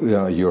still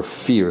your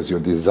fears, your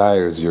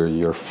desires,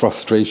 your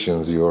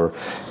frustrations, your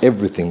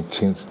everything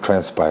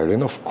transpired.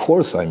 And of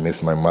course I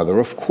miss my mother.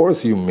 Of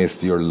course you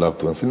missed your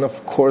loved ones. And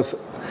of course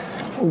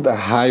the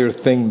higher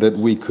thing that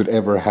we could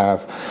ever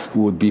have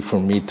would be for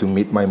me to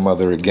meet my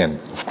mother again.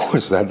 Of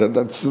course,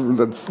 that's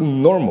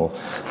normal.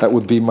 That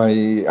would be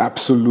my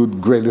absolute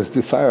greatest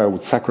desire. I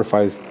would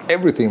sacrifice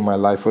everything in my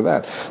life for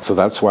that. So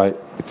that's why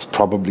it's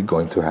probably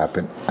going to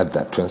happen at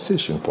that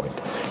transition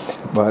point.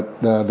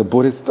 But the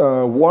Buddhists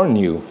warn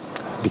you,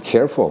 be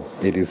careful.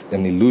 It is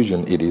an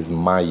illusion. It is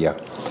Maya.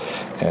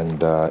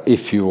 And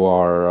if you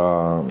are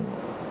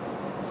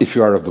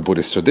of the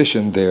Buddhist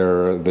tradition,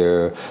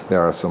 there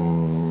are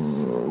some,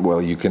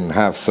 you can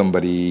have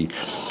somebody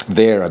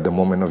there at the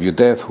moment of your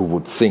death who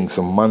would sing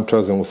some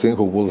mantras and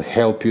who will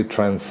help you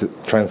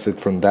transit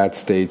from that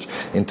stage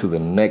into the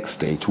next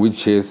stage,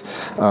 which is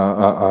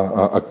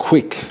a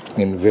quick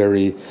and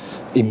very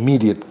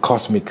immediate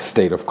cosmic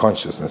state of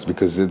consciousness,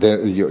 because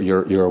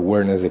your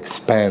awareness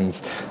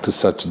expands to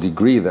such a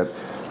degree that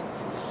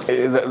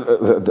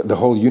the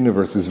whole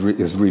universe is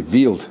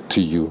revealed to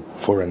you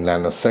for a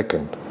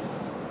nanosecond.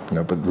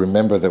 But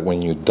remember that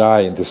when you die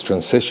in this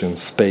transition,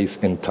 space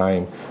and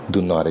time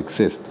do not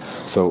exist.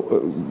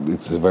 So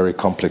it's a very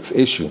complex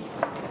issue.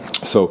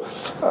 So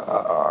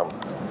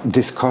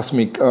this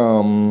cosmic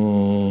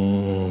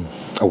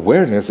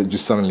awareness that you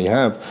suddenly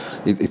have,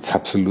 it's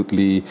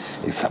absolutely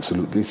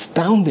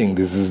astounding.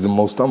 This is the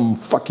most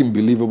fucking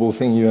believable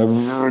thing you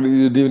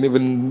didn't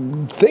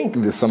even think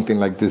that something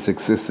like this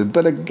existed.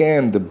 But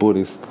again, the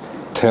Buddhist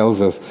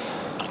tells us,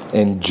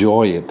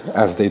 enjoy it,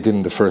 as they did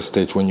in the first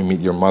stage when you meet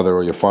your mother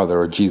or your father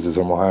or Jesus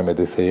or Muhammad.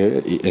 They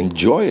say, hey,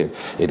 enjoy it.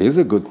 It is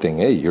a good thing.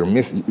 Hey, you're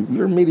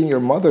meeting your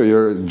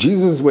mother.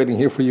 Jesus is waiting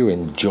here for you.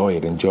 Enjoy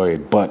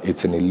it. But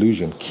it's an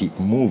illusion. Keep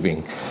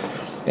moving.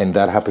 And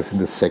that happens in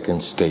the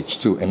second stage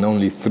too. And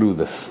only through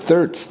the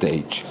third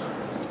stage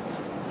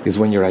is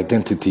when your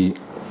identity,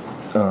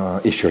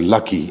 if you're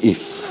lucky,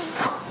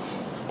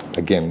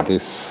 again,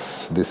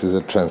 this is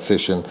a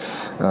transition.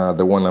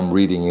 The one I'm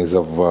reading is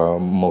of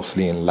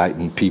mostly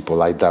enlightened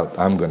people. I doubt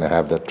I'm going to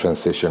have that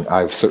transition.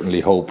 I certainly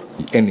hope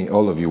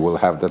all of you will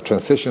have that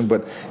transition.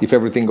 But if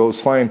everything goes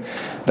fine,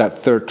 that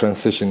third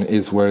transition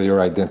is where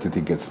your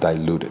identity gets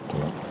diluted.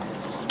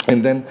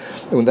 And then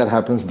when that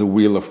happens, the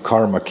wheel of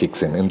karma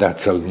kicks in. And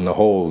that's a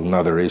whole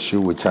nother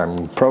issue, which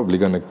I'm probably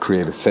going to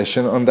create a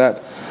session on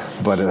that.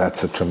 But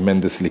that's a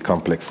tremendously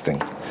complex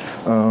thing.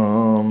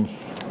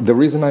 The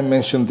reason I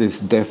mentioned this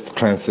death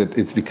transit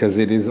is because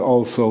it is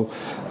also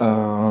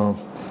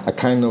a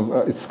kind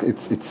of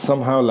it's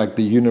somehow like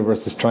the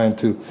universe is trying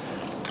to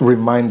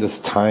remind us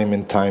time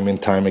and time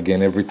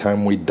again. Every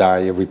time we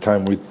die, every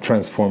time we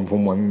transform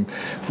from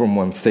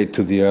one state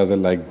to the other,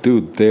 like,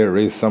 dude, there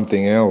is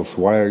something else.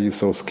 Why are you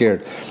so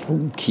scared?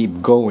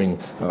 Keep going.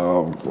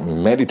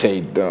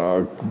 Meditate.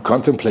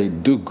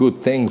 Contemplate. Do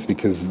good things,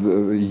 because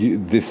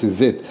this is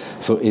it.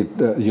 So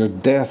your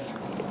death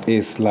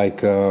is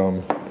like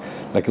a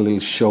little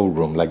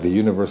showroom, like the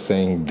universe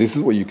saying, this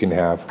is what you can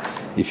have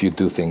if you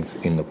do things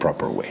in the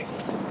proper way.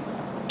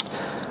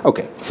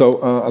 Okay, so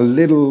a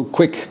little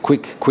quick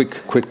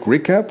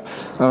recap.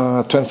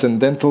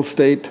 Transcendental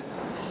state,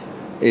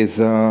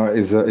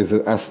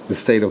 the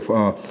state of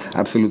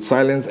absolute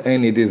silence,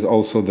 and it is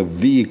also the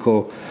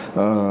vehicle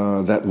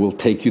that will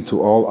take you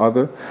to all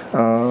other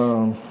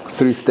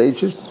three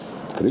stages.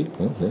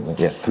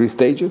 Three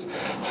stages.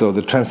 So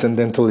the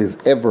transcendental is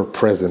ever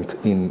present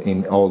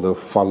in all the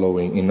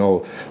following, in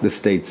all the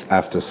states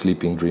after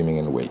sleeping, dreaming,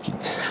 and waking.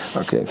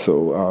 Okay,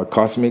 so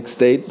cosmic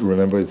state,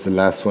 remember, it's the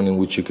last one in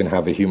which you can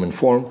have a human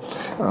form.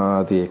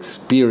 The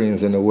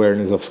experience and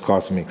awareness of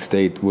cosmic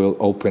state will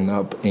open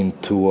up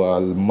into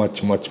a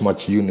much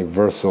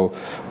universal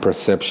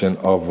perception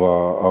of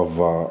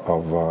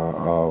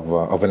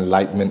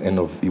enlightenment and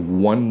of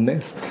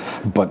oneness,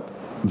 but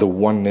the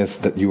oneness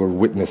that you are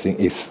witnessing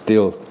is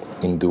still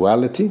in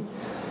duality,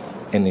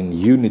 and in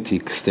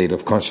unity state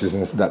of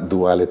consciousness, that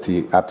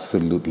duality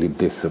absolutely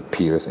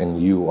disappears,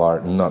 and you are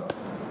not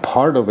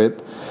part of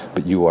it,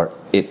 but you are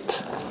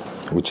it,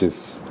 which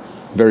is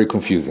very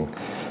confusing,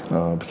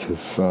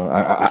 because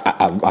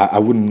I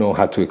wouldn't know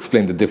how to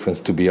explain the difference,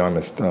 to be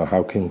honest.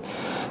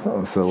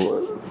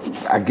 So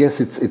I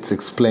guess it's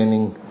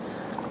explaining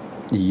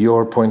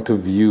your point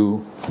of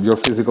view, your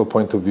physical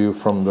point of view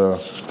from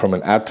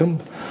an atom.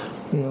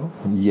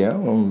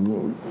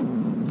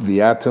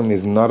 The atom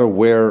is not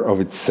aware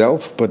of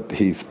itself, but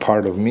he's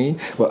part of me.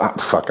 Well,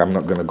 I'm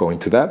not going to go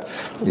into that.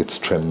 It's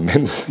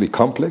tremendously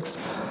complex,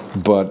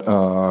 but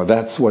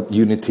that's what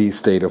unity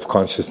state of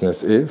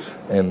consciousness is,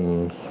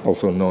 and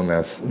also known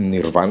as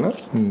nirvana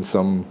in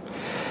some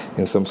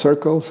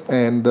circles,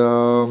 and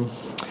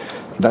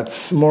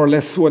that's more or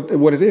less what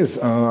it is.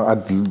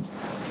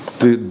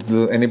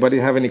 Anybody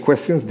have any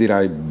questions? Did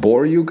I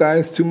bore you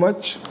guys too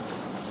much?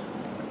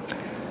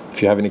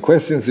 If you have any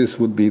questions, this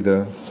would be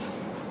the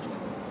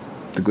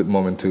good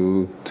moment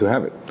to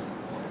have it.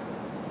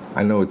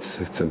 I know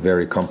it's a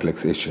very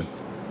complex issue.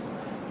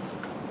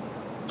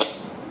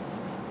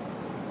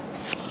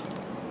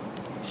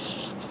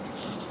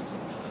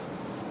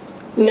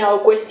 No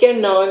question,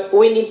 no.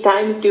 We need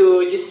time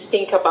to just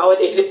think about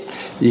it.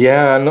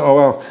 Yeah,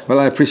 no. Well,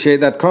 I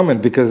appreciate that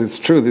comment, because it's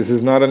true. This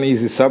is not an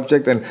easy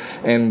subject,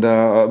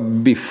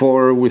 and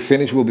before we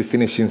finish, we'll be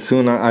finishing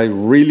soon. I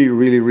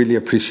really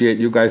appreciate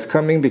you guys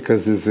coming,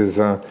 because this is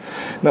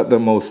not the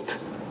most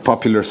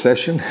popular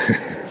session,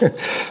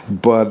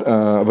 but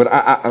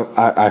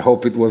I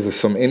hope it was of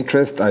some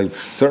interest. I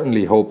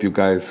certainly hope you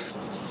guys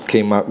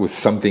came out with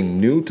something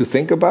new to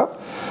think about.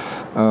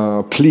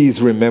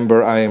 Please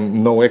remember, I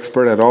am no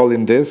expert at all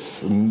in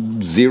this.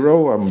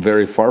 Zero. I'm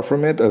very far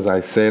from it. As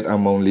I said,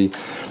 I've only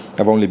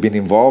been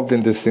involved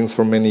in these things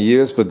for many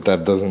years, but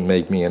that doesn't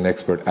make me an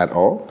expert at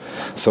all.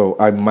 So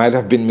I might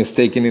have been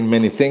mistaken in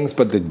many things,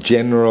 but the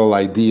general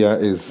idea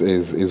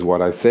is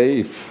what I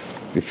say.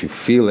 If you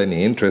feel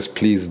any interest,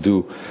 please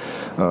do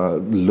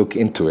look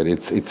into it.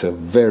 It's a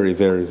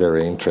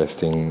very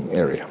interesting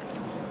area.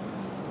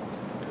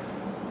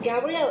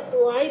 Gabriel,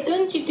 why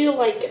don't you do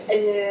like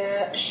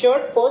a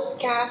short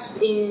podcast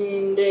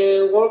in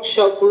the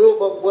workshop group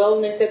of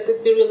wellness? That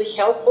could be really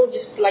helpful,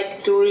 just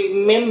like to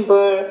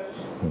remember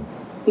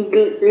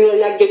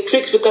the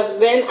tricks, because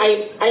then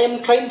I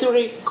am trying to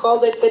recall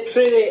the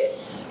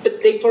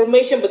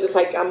information, but it's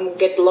like I'm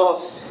get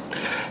lost.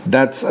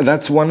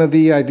 That's one of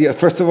the ideas.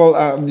 First of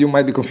all, you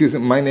might be confused.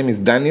 My name is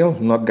Daniel,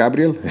 not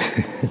Gabriel.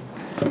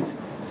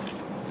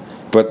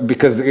 But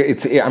because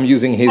I'm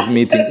using his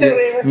meeting.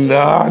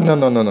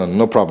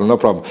 No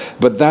problem.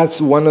 But that's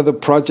one of the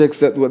projects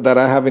that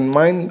I have in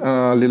mind.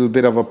 A little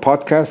bit of a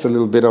podcast,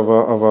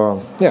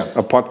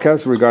 a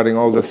podcast regarding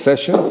all the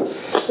sessions.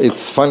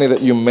 It's funny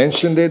that you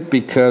mentioned it,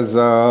 because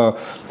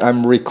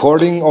I'm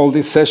recording all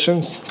these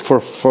sessions for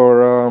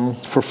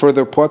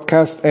further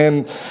podcasts,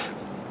 and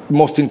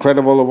most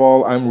incredible of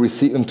all,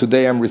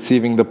 today I'm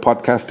receiving the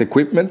podcast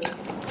equipment.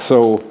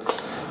 So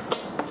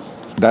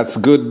that's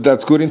good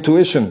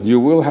intuition. You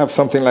will have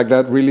something like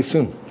that really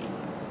soon.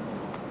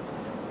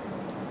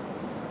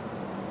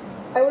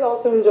 I would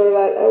also enjoy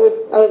that.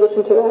 I would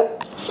listen to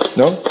that.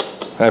 No?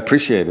 I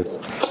appreciate it.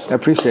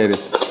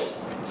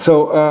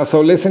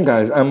 So listen,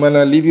 guys, I'm going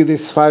to leave you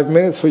these 5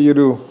 minutes for you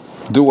to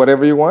do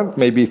whatever you want.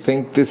 Maybe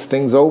think these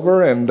things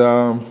over, and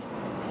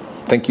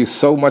thank you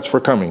so much for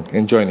coming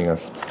and joining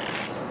us.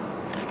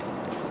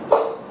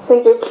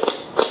 Thank you.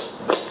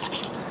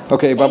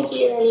 Okay, Bob. Thank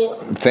you, Daniel.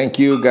 Thank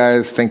you,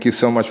 guys. Thank you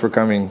so much for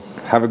coming.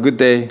 Have a good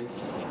day.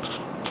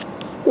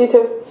 You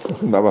too.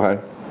 Bye-bye.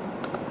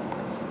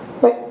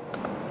 Bye.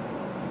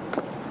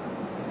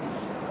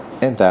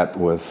 And that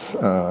was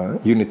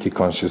Unity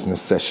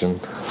Consciousness session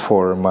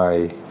for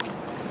my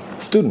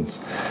students.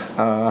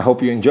 I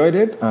hope you enjoyed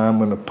it. I'm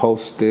going to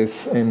post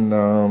this in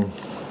a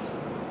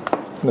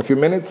few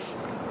minutes.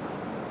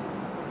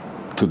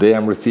 Today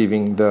I'm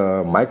receiving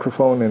the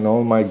microphone and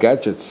all my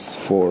gadgets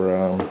for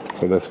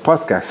this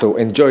podcast. So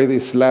enjoy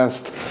this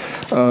last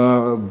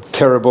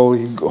terrible,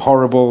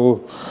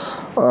 horrible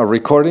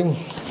recording.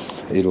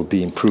 It'll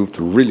be improved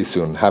really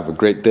soon. Have a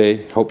great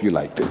day. Hope you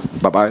liked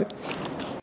it. Bye-bye.